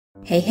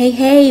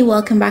Hey,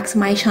 welcome back to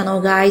my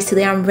channel, guys.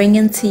 Today I'm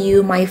bringing to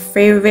you my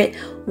favorite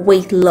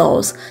weight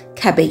loss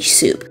cabbage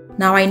soup.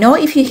 Now, I know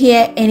if you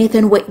hear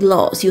anything weight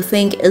loss, you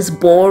think it's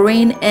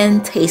boring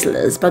and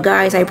tasteless, but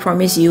guys, I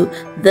promise you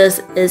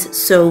this is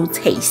so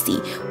tasty.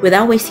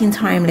 Without wasting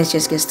time, let's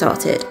just get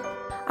started.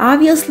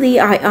 Obviously,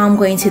 I am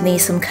going to need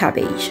some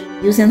cabbage.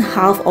 Using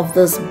half of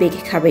this big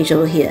cabbage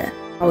over here,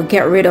 I'll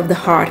get rid of the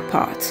hard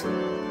part.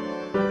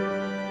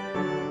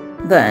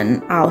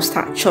 Then I'll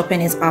start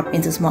chopping it up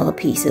into smaller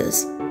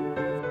pieces.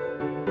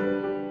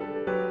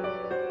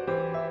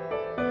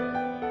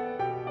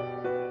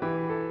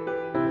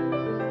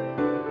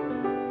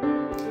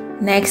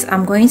 Next,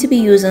 I'm going to be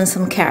using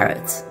some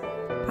carrots.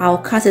 I'll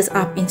cut it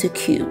up into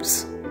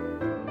cubes.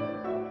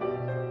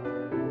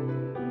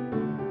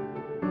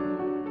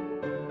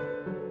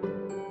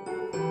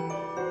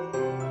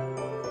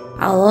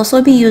 I'll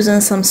also be using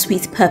some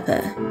sweet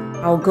pepper.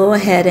 I'll go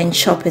ahead and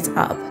chop it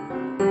up.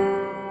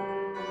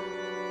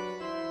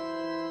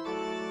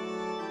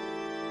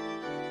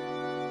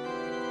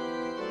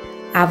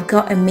 I've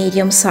got a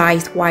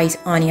medium-sized white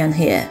onion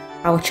here.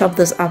 I'll chop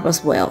this up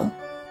as well.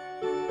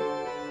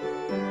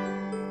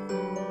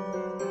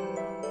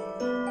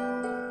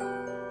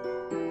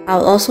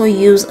 I'll also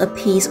use a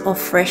piece of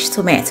fresh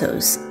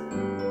tomatoes.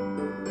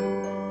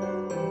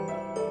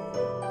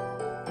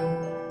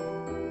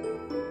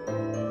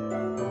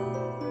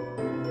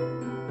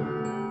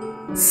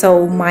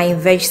 So my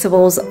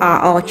vegetables are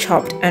all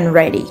chopped and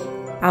ready.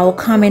 I'll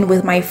come in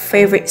with my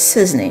favorite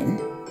seasoning.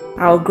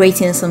 I'll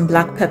grate in some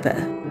black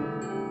pepper.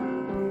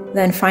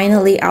 Then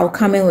finally, I'll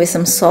come in with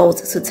some salt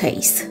to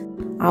taste.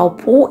 I'll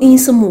pour in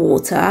some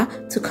water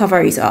to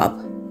cover it up.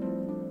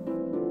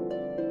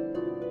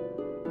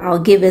 I'll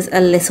give it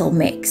a little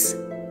mix.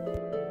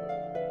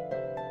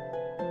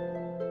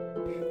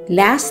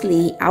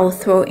 Lastly, I'll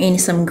throw in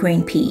some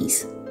green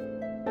peas.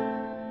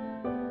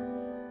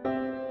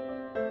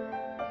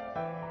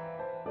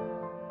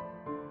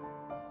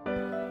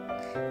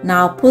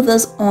 Now put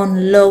this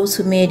on low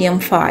to medium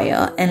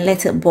fire and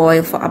let it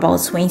boil for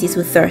about 20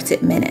 to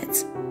 30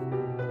 minutes.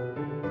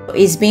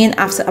 It's been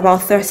after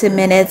about 30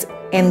 minutes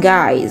and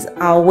guys,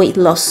 our weight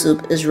loss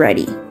soup is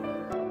ready.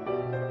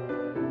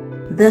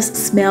 This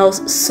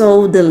smells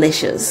so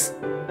delicious.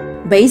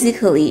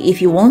 Basically, if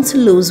you want to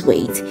lose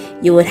weight,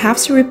 you would have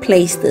to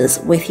replace this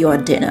with your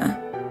dinner.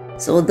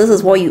 So this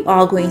is what you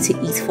are going to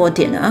eat for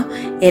dinner.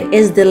 It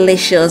is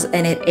delicious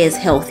and it is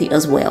healthy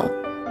as well.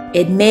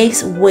 It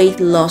makes weight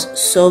loss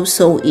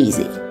so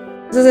easy.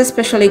 This is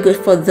especially good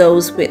for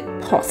those with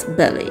pot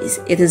bellies.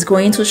 It is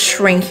going to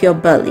shrink your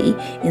belly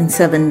in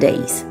 7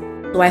 days.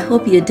 So I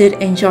hope you did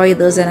enjoy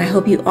this and I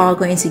hope you are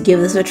going to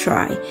give this a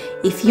try.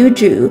 If you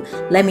do,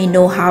 let me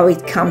know how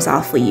it comes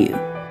out for you.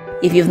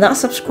 If you've not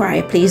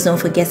subscribed, please don't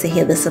forget to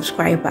hit the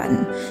subscribe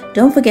button.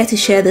 Don't forget to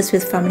share this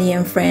with family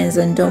and friends,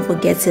 and don't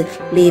forget to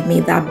leave me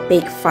that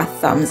big fat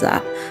thumbs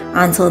up.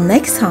 Until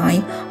next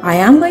time, I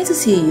am going to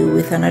see you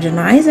with another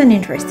nice and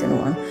interesting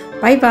one.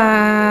 Bye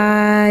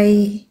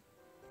bye.